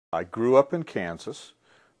I grew up in Kansas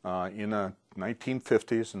in the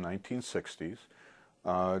 1950s and 1960s.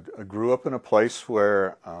 I grew up in a place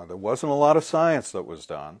where there wasn't a lot of science that was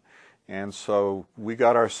done, and so we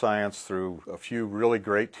got our science through a few really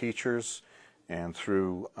great teachers and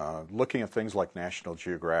through looking at things like National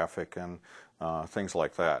Geographic and things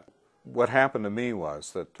like that. What happened to me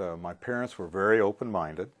was that my parents were very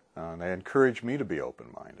open-minded. They encouraged me to be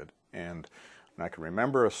open-minded, and I can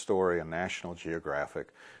remember a story in National Geographic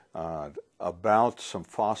about some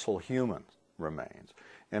fossil human remains,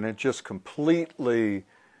 and it just completely,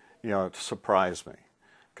 it surprised me,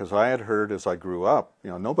 because I had heard as I grew up,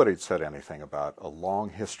 nobody had said anything about a long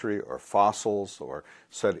history or fossils or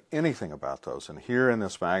said anything about those. And here in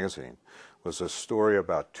this magazine was a story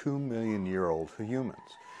about 2-million-year-old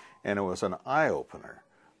humans, and it was an eye-opener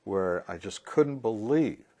where I just couldn't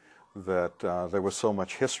believe that there was so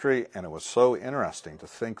much history, and it was so interesting to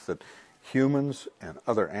think that humans and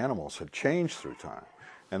other animals had changed through time.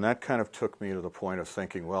 And that kind of took me to the point of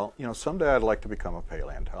thinking, well, someday I'd like to become a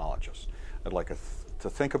paleontologist. I'd like to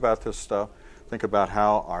think about this stuff, think about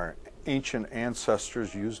how our ancient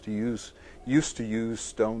ancestors used to use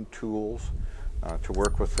stone tools to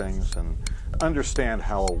work with things, and understand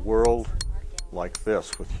how a world like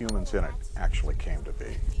this with humans in it actually came to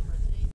be.